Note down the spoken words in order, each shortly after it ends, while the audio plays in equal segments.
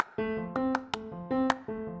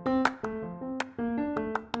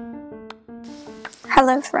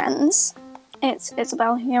Hello friends, it's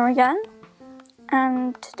Isabel here again,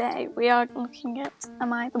 and today we are looking at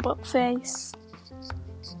Am I the Buttface?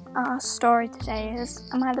 Our story today is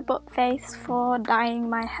Am I the Buttface for dyeing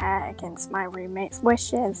my hair against my roommate's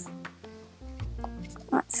wishes?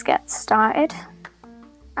 Let's get started.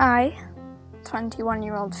 I,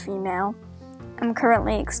 21-year-old female, am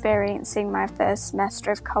currently experiencing my first semester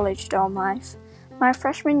of college dorm life. My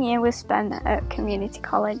freshman year was spent at community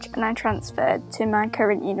college and I transferred to my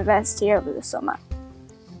current university over the summer.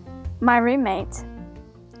 My roommate,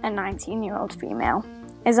 a 19-year-old female,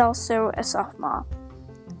 is also a sophomore.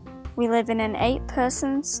 We live in an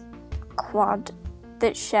 8-person quad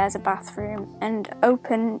that shares a bathroom and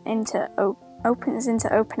opens into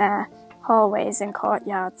open-air hallways and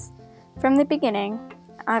courtyards. From the beginning,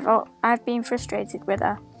 I've been frustrated with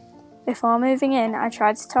her. Before moving in, I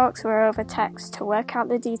tried to talk to her over text to work out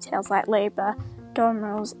the details like labour, dorm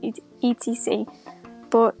rules, etc.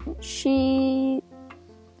 But she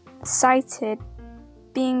cited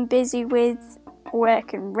being busy with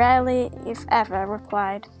work and rarely, if ever,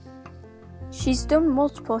 replied. She's done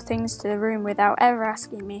multiple things to the room without ever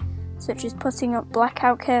asking me, such as putting up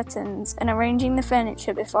blackout curtains and arranging the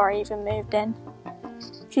furniture before I even moved in.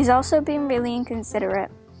 She's also been really inconsiderate.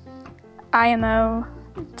 IMO,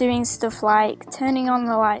 doing stuff like turning on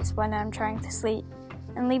the lights when I'm trying to sleep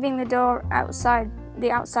and leaving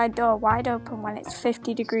the outside door wide open when it's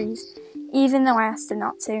 50 degrees, even though I asked her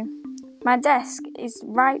not to. My desk is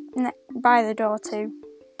right by the door too.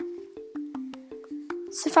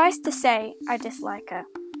 Suffice to say, I dislike her.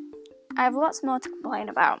 I have lots more to complain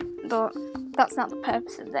about, but that's not the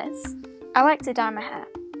purpose of this. I like to dye my hair.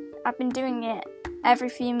 I've been doing it every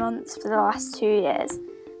few months for the last 2 years.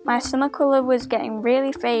 My summer colour was getting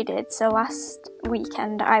really faded, so last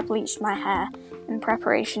weekend I bleached my hair in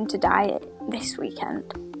preparation to dye it this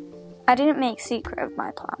weekend. I didn't make secret of my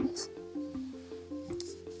plans.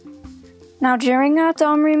 Now, during our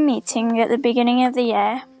dorm room meeting at the beginning of the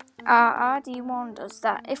year, our RD warned us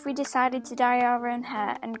that if we decided to dye our own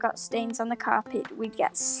hair and got stains on the carpet, we'd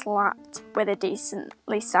get slapped with a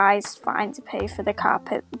decently sized fine to pay for the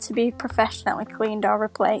carpet to be professionally cleaned or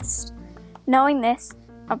replaced. Knowing this,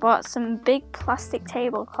 I bought some big plastic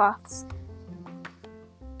tablecloths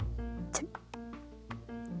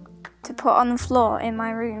to put on the floor in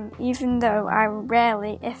my room, even though I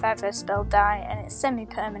rarely, if ever, spill dye and it's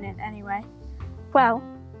semi-permanent anyway. Well,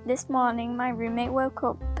 this morning my roommate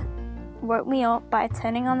woke me up by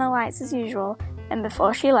turning on the lights as usual, and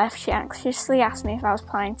before she left she anxiously asked me if I was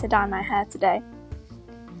planning to dye my hair today.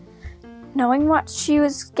 Knowing what she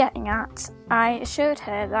was getting at, I assured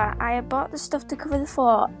her that I had bought the stuff to cover the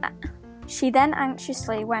floor. She then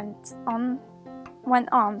anxiously went on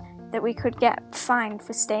that we could get fined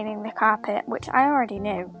for staining the carpet, which I already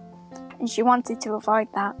knew, and she wanted to avoid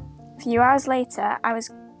that. A few hours later, I was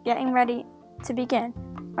getting ready to begin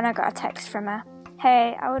when I got a text from her.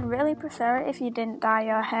 Hey, I would really prefer it if you didn't dye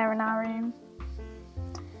your hair in our room.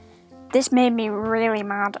 This made me really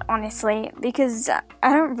mad, honestly, because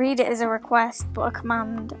I don't read it as a request but a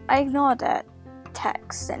command. I ignored her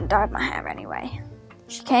text and dyed my hair anyway.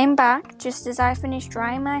 She came back just as I finished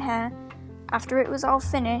drying my hair. After it was all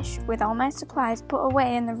finished, with all my supplies put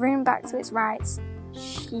away and the room back to its rights,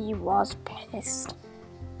 she was pissed.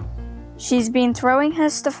 She's been throwing her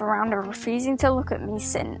stuff around and refusing to look at me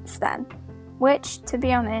since then. Which, to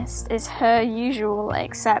be honest, is her usual,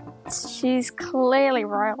 except she's clearly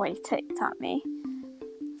royally ticked at me.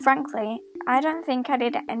 Frankly, I don't think I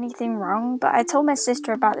did anything wrong, but I told my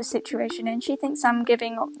sister about the situation and she thinks I'm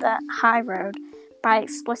giving up the high road by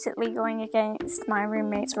explicitly going against my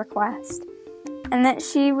roommate's request, and that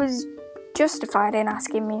she was justified in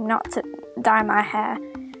asking me not to dye my hair,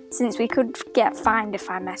 since we could get fined if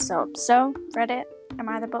I mess up. So, Reddit, am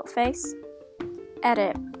I the buttface?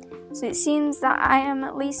 Edit. So it seems that I am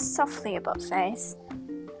at least softly a buttface.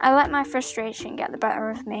 I let my frustration get the better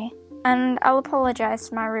of me, and I'll apologise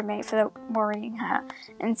to my roommate for worrying her,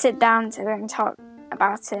 and sit down to her and talk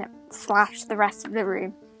about it, / the rest of the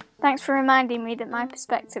room. Thanks for reminding me that my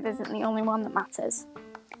perspective isn't the only one that matters.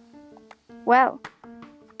 Well,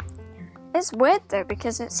 it's weird though,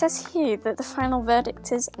 because it says here that the final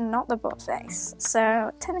verdict is not the buttface,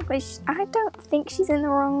 so technically I don't think she's in the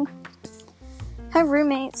wrong. Her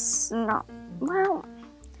roommate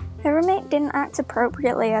didn't act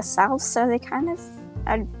appropriately herself, so they kind of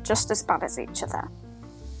are just as bad as each other.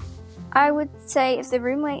 I would say if the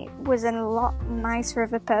roommate was a lot nicer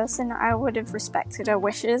of a person, I would have respected her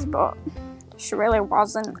wishes, but she really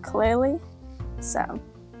wasn't, clearly. So,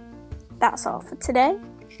 that's all for today.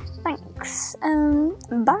 Thanks,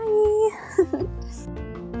 bye!